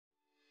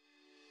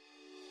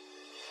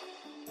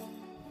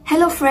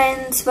Hello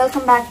friends,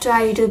 welcome back to our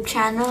YouTube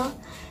channel.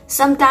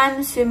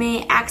 Sometimes we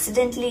may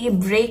accidentally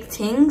break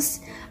things,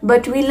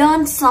 but we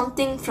learn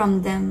something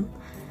from them.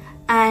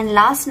 And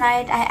last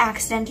night I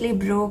accidentally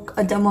broke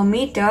a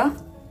thermometer.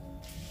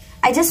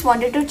 I just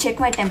wanted to check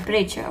my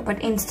temperature,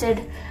 but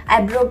instead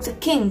I broke the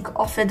kink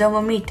of the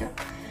thermometer.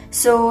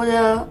 So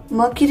the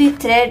mercury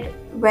thread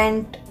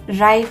went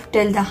right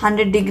till the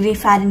 100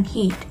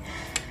 Fahrenheit.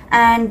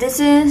 And this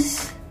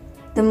is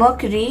the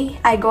mercury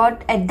I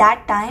got at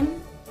that time.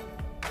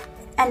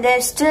 And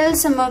there's still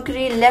some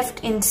mercury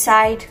left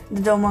inside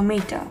the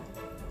thermometer.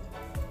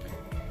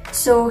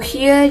 So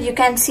here you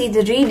can see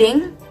the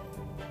reading.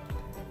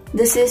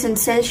 This is in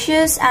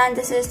Celsius and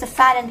this is the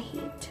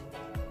Fahrenheit.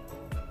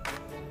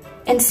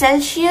 In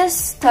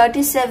Celsius,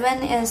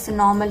 37 is the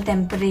normal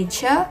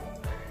temperature,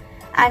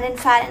 and in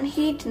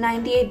Fahrenheit,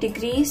 98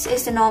 degrees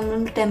is the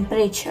normal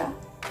temperature.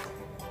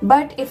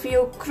 But if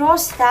you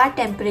cross that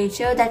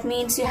temperature, that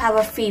means you have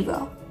a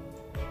fever.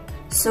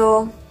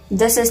 So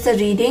this is the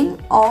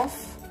reading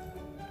of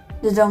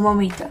the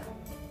thermometer.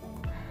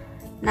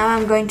 Now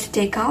I'm going to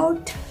take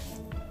out.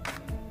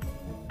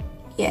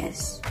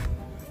 Yes.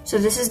 So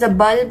this is the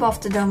bulb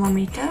of the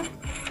thermometer.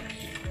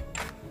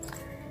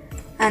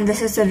 And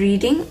this is the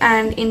reading.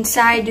 And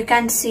inside you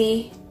can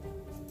see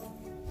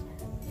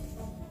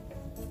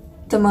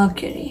the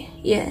mercury.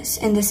 Yes,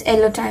 in this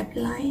yellow type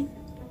line.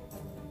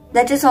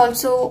 That is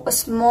also a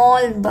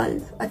small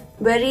bulb, a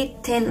very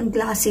thin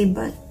glassy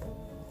bulb.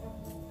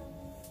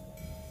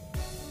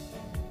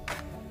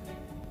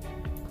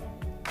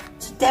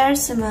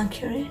 There's the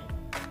mercury.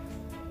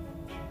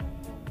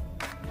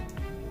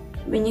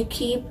 When you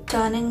keep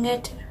turning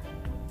it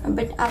a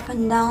bit up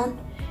and down,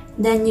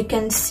 then you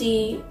can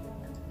see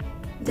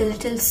the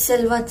little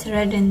silver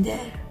thread in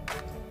there.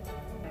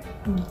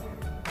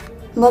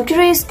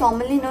 Mercury is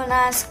commonly known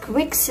as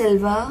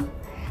quicksilver,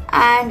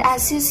 and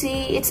as you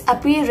see, its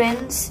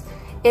appearance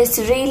is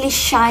really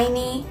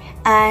shiny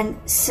and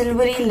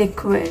silvery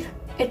liquid.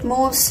 It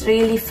moves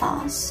really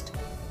fast.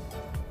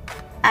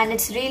 And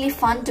it's really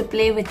fun to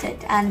play with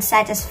it and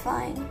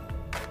satisfying.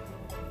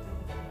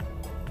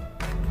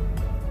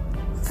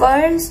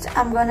 First,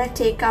 I'm gonna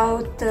take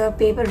out the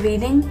paper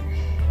reading.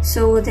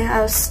 So they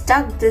have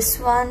stuck this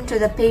one to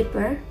the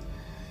paper.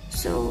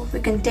 So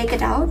we can take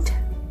it out.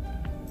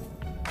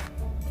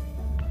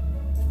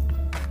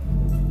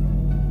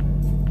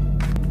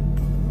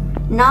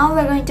 Now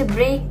we're going to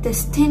break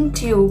this thin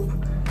tube.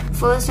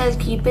 First, I'll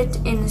keep it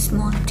in a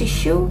small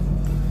tissue.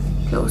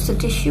 Close the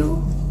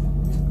tissue.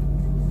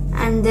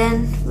 And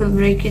then we'll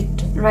break it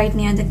right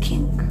near the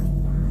kink.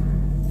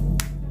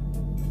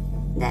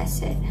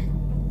 That's it.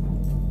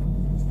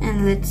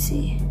 And let's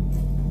see.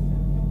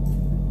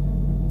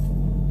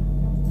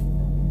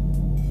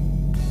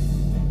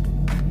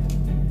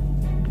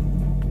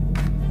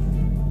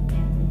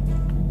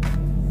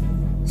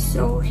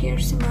 So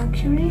here's the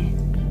mercury.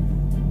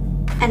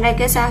 And I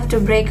guess I have to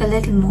break a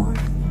little more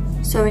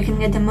so we can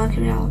get the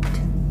mercury out.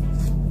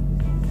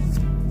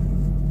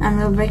 And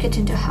we'll break it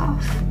into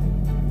half.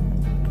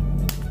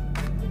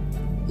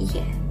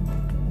 Yeah.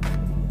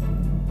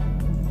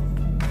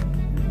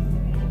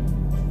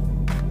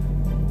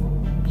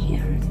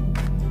 Here.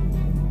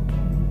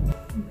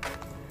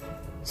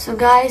 So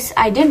guys,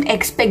 I didn't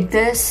expect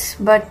this,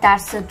 but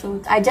that's the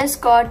truth. I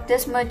just got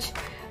this much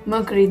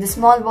mercury, the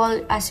small ball,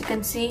 as you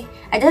can see.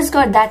 I just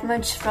got that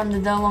much from the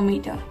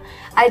thermometer.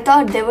 I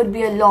thought there would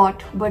be a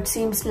lot, but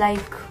seems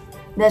like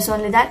there's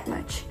only that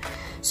much.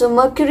 So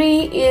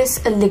mercury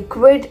is a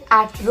liquid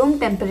at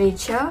room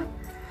temperature.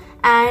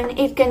 And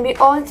it can be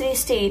all three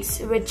states,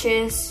 which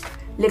is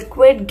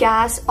liquid,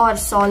 gas or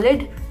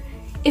solid,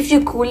 if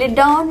you cool it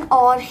down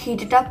or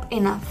heat it up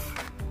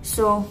enough.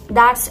 So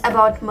that's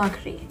about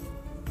mercury.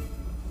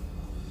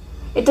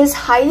 It is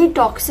highly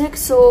toxic,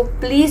 so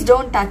please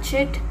don't touch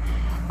it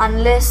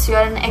unless you're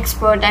an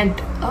expert at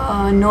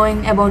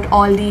knowing about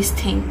all these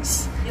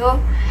things.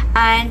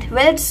 And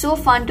well, it's so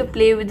fun to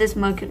play with this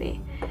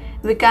mercury.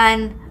 We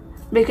can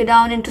break it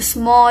down into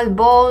small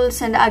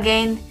balls and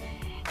again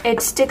it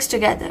sticks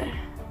together.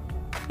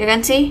 You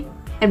can see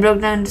it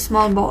broke down into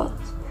small balls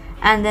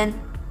and then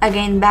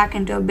again back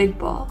into a big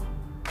ball.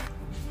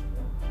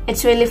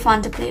 It's really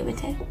fun to play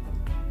with it.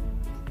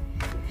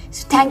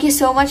 So thank you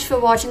so much for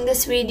watching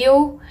this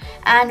video,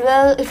 and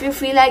well, if you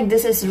feel like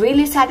this is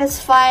really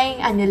satisfying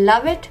and you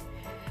love it,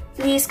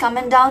 please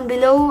comment down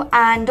below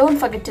and don't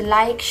forget to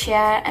like,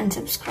 share and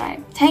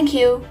subscribe. Thank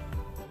you.